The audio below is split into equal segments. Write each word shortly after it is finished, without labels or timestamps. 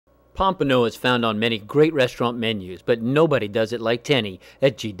Pompano is found on many great restaurant menus, but nobody does it like Tenney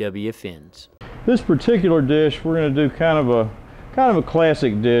at GW Fins. This particular dish, we're going to do kind of a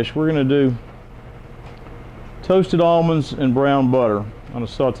classic dish. We're going to do toasted almonds and brown butter on a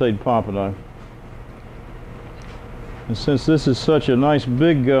sautéed pompano. And since this is such a nice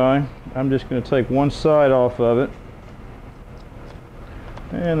big guy, I'm just going to take one side off of it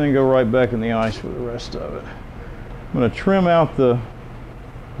and then go right back in the ice for the rest of it. I'm going to trim out the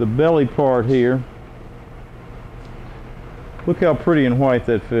belly part here. Look how pretty and white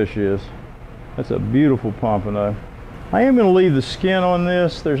that fish is. That's a beautiful pompano. I am going to leave the skin on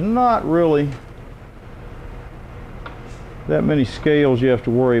this. There's not really that many scales you have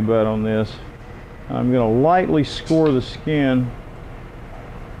to worry about on this. I'm going to lightly score the skin,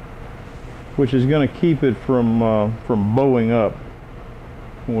 which is going to keep it from bowing up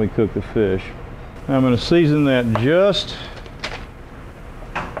when we cook the fish. I'm going to season that just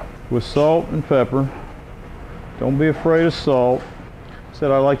with salt and pepper. Don't be afraid of salt. I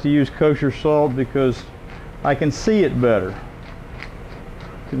said I like to use kosher salt because I can see it better.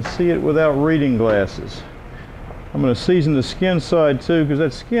 I can see it without reading glasses. I'm going to season the skin side too, because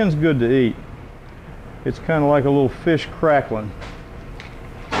that skin's good to eat. It's kind of like a little fish crackling.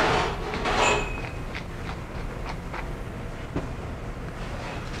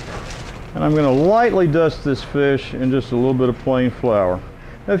 And I'm going to lightly dust this fish in just a little bit of plain flour.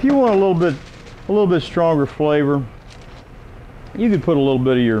 Now, if you want a little bit stronger flavor, you could put a little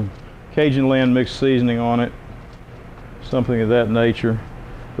bit of your Cajun land mix seasoning on it, something of that nature.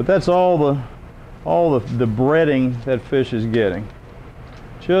 But that's all the breading that fish is getting.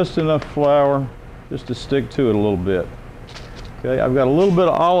 Just enough flour just to stick to it a little bit. Okay, I've got a little bit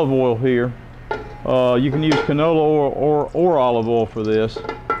of olive oil here. You can use canola oil or olive oil for this.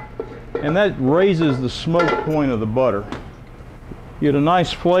 And that raises the smoke point of the butter. You get a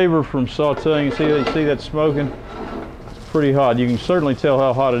nice flavor from sauteing. You see that smoking? It's pretty hot. You can certainly tell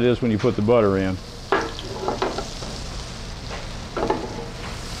how hot it is when you put the butter in.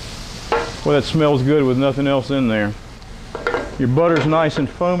 Well, that smells good with nothing else in there. Your butter's nice and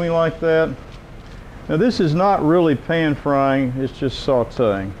foamy like that. Now this is not really pan frying, it's just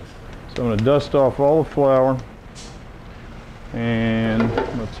sauteing. So I'm going to dust off all the flour. And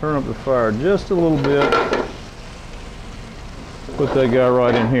I'm going to turn up the fire just a little bit. Put that guy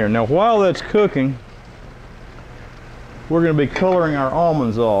right in here. Now while that's cooking, we're going to be coloring our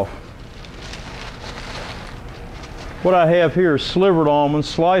almonds off. What I have here is slivered almonds.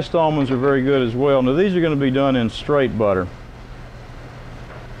 Sliced almonds are very good as well. Now these are going to be done in straight butter.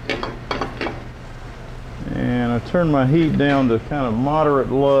 And I turn my heat down to kind of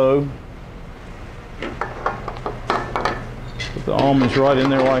moderate low. Put the almonds right in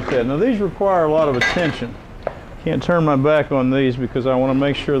there like that. Now these require a lot of attention. Can't turn my back on these because I want to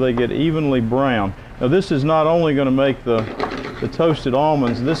make sure they get evenly brown. Now this is not only going to make the toasted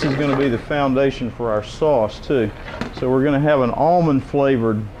almonds, this is going to be the foundation for our sauce too. So we're going to have an almond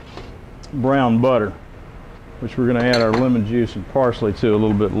flavored brown butter, which we're going to add our lemon juice and parsley to a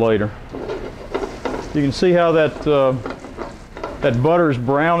little bit later. You can see how that butter is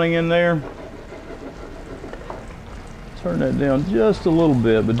browning in there. Turn that down just a little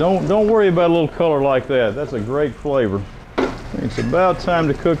bit, but don't worry about a little color like that. That's a great flavor. It's about time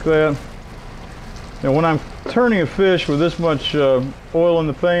to cook that. Now when I'm turning a fish with this much oil in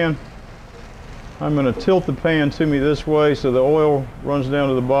the pan, I'm going to tilt the pan to me this way so the oil runs down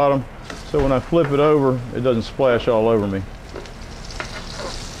to the bottom. So when I flip it over, it doesn't splash all over me.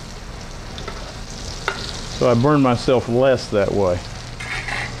 So I burn myself less that way.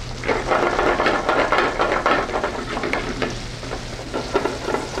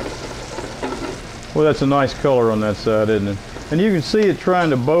 Well, that's a nice color on that side, isn't it? And you can see it trying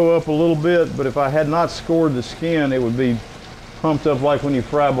to bow up a little bit, but if I had not scored the skin, it would be pumped up like when you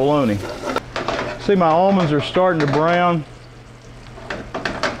fry bologna. See, my almonds are starting to brown.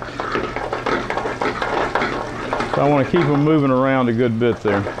 So I want to keep them moving around a good bit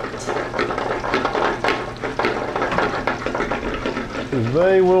there. Because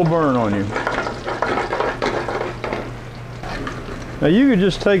they will burn on you. Now you could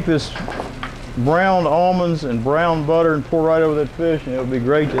just take this browned almonds and brown butter and pour right over that fish and it would be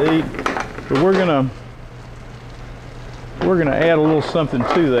great to eat. But we're gonna add a little something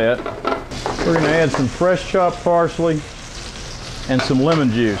to that. We're gonna add some fresh chopped parsley and some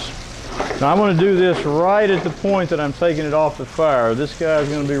lemon juice. Now I'm gonna do this right at the point that I'm taking it off the fire. This guy is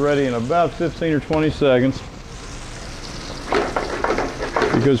gonna be ready in about 15 or 20 seconds.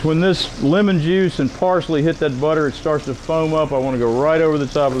 Because when this lemon juice and parsley hit that butter, it starts to foam up. I want to go right over the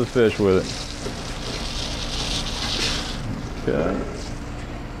top of the fish with it. Okay.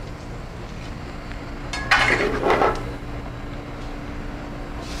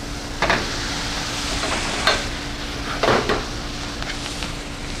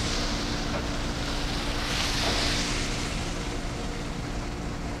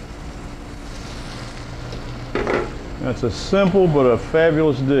 That's a simple but a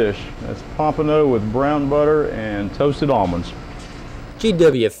fabulous dish. That's pompano with brown butter and toasted almonds.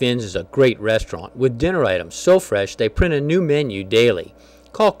 GW Finn's is a great restaurant with dinner items so fresh they print a new menu daily.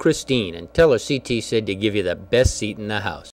 Call Christine and tell her CT said to give you the best seat in the house.